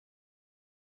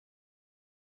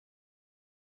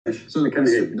So the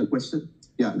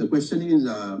question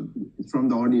is from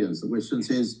the audience. The question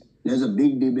says, there's a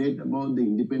big debate about the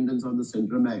independence of the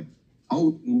central bank.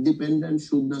 How independent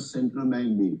should the central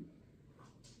bank be?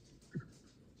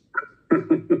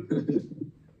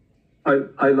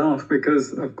 I laugh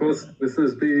because, of course, this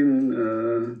has been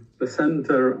the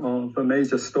center of a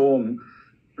major storm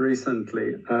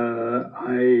recently.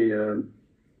 I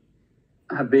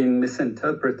have been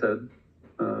misinterpreted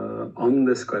on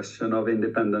this question of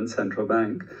independent central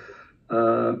bank.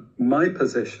 My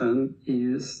position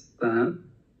is that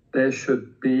there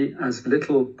should be as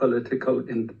little political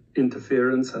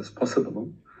interference as possible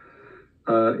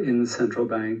in central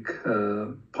bank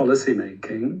policy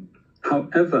making.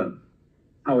 However,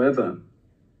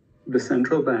 the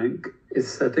central bank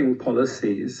is setting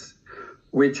policies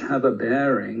which have a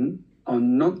bearing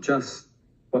on not just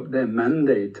what they're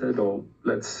mandated, or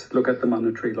let's look at the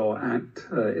Monetary Law Act.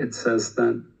 It says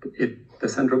that the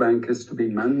central bank is to be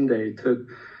mandated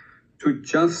to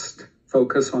just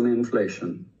focus on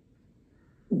inflation.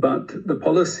 But the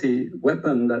policy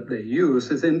weapon that they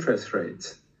use is interest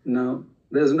rates. Now,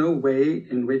 there's no way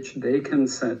in which they can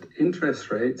set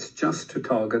interest rates just to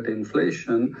target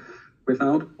inflation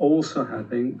without also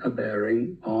having a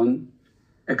bearing on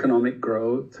economic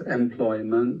growth,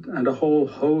 employment, and a whole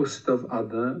host of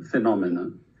other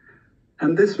phenomena.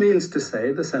 And this means to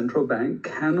say the central bank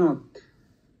cannot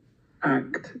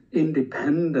act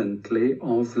independently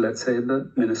of, let's say,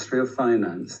 the Ministry of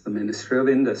Finance, the Ministry of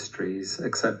Industries,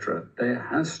 etc. There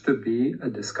has to be a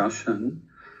discussion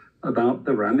about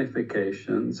the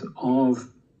ramifications of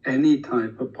any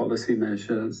type of policy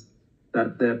measures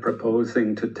that they're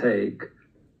proposing to take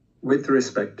with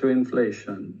respect to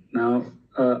inflation. Now,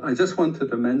 I just wanted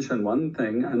to mention one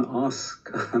thing and ask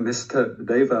Mr.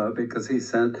 Deva, because he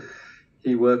said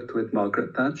he worked with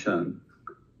Margaret Thatcher.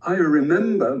 I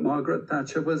remember Margaret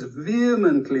Thatcher was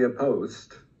vehemently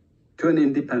opposed to an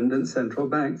independent central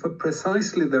bank for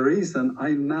precisely the reason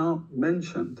I now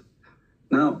mentioned.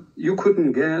 Now, you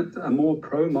couldn't get a more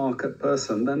pro-market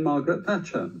person than Margaret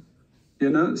Thatcher,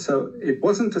 so it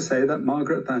wasn't to say that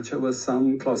Margaret Thatcher was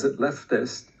some closet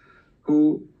leftist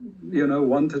who,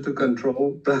 wanted to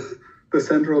control the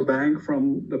central bank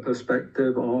from the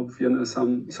perspective of,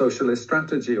 some socialist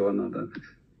strategy or another.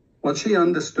 What she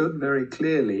understood very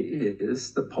clearly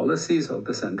is the policies of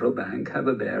the central bank have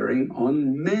a bearing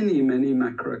on many, many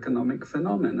macroeconomic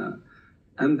phenomena.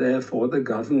 And therefore, the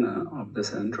governor of the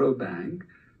central bank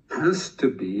has to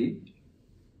be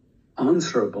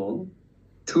answerable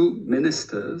to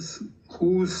ministers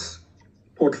whose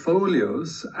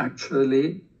portfolios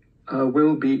actually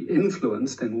will be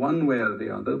influenced in one way or the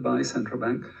other by central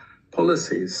bank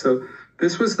policies. So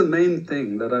this was the main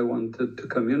thing that I wanted to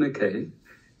communicate.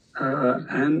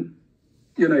 And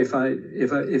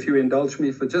if you indulge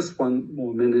me for just one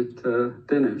more minute,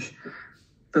 Dinesh,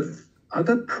 the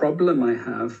other problem I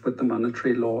have with the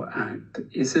Monetary Law Act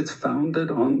is it's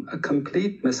founded on a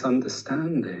complete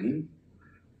misunderstanding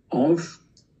of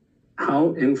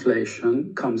how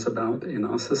inflation comes about in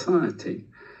our society.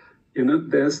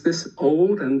 There's this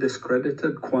old and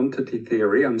discredited quantity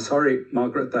theory. I'm sorry,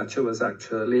 Margaret Thatcher was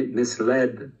actually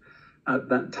misled at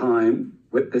that time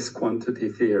with this quantity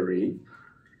theory.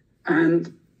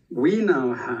 And we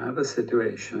now have a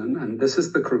situation, and this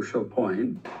is the crucial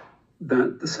point,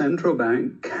 that the central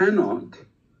bank cannot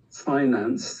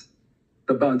finance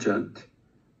the budget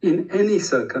in any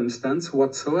circumstance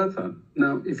whatsoever.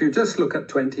 Now, if you just look at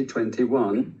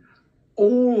 2021,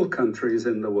 all countries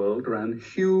in the world ran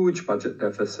huge budget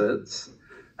deficits,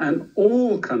 and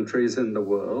all countries in the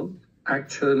world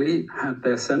actually had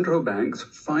their central banks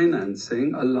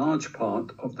financing a large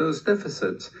part of those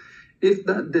deficits. If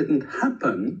that didn't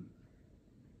happen,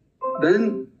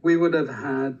 then we would have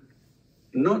had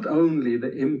not only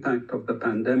the impact of the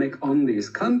pandemic on these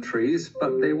countries,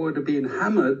 but they would have been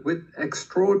hammered with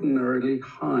extraordinarily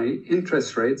high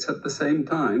interest rates at the same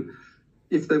time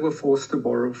if they were forced to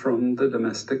borrow from the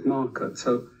domestic market.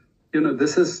 So,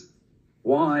 this is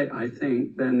why I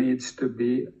think there needs to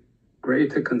be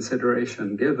greater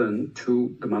consideration given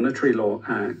to the Monetary Law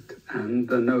Act and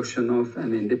the notion of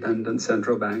an independent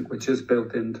central bank, which is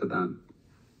built into that.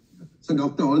 So,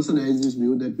 Doctor, also there is this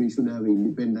view that we should have an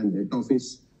independent debt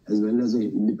office as well as an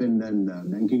independent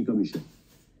banking commission.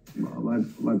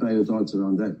 What are your thoughts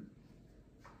around that?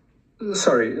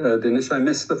 Sorry, Dinesh, I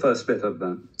missed the first bit of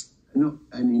that. And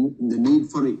the need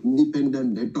for an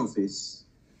independent debt office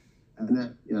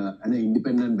and an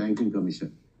independent banking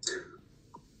commission.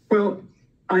 Well,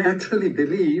 I actually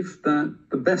believe that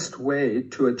the best way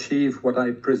to achieve what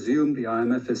I presume the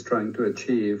IMF is trying to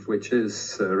achieve, which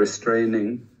is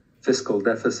restraining fiscal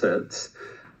deficits,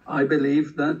 I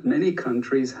believe that many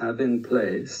countries have in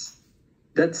place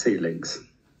debt ceilings.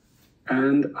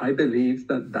 And I believe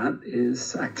that that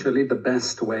is actually the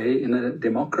best way in a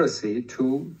democracy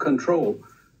to control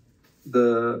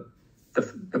the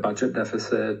budget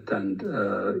deficit and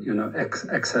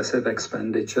excessive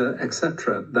expenditure,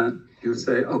 etc. That you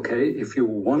say, okay, if you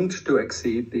want to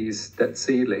exceed these debt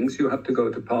ceilings, you have to go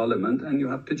to Parliament and you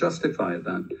have to justify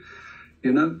that.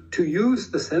 To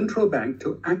use the central bank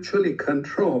to actually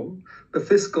control the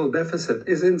fiscal deficit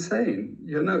is insane.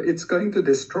 It's going to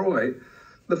destroy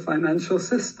the financial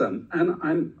system. And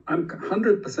I'm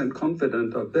 100%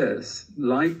 confident of this.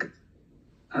 Like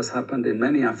has happened in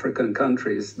many African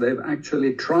countries, they've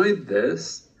actually tried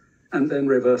this and then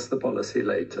reversed the policy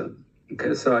later.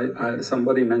 Okay, so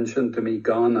somebody mentioned to me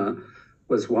Ghana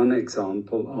was one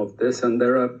example of this, and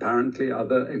there are apparently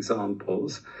other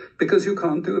examples, because you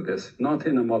can't do this, not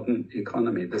in a modern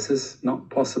economy. This is not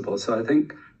possible. So I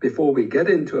think before we get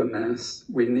into a mess,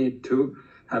 we need to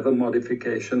have a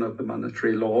modification of the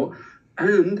monetary law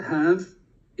and have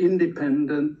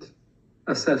independent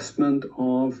assessment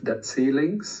of debt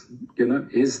ceilings.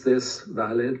 Is this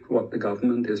valid, what the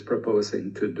government is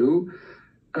proposing to do?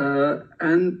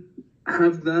 And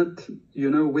have that,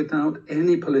 without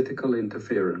any political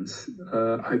interference.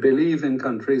 I believe in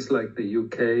countries like the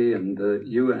UK and the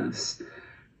US,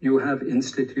 you have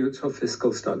institutes of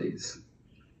fiscal studies,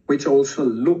 which also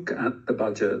look at the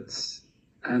budgets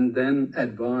and then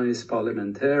advise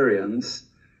parliamentarians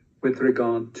with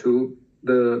regard to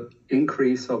the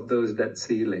increase of those debt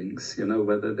ceilings,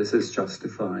 whether this is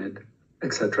justified,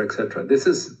 etc., etc. This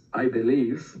is, I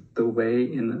believe, the way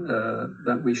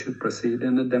that we should proceed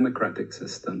in a democratic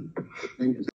system. Thank you.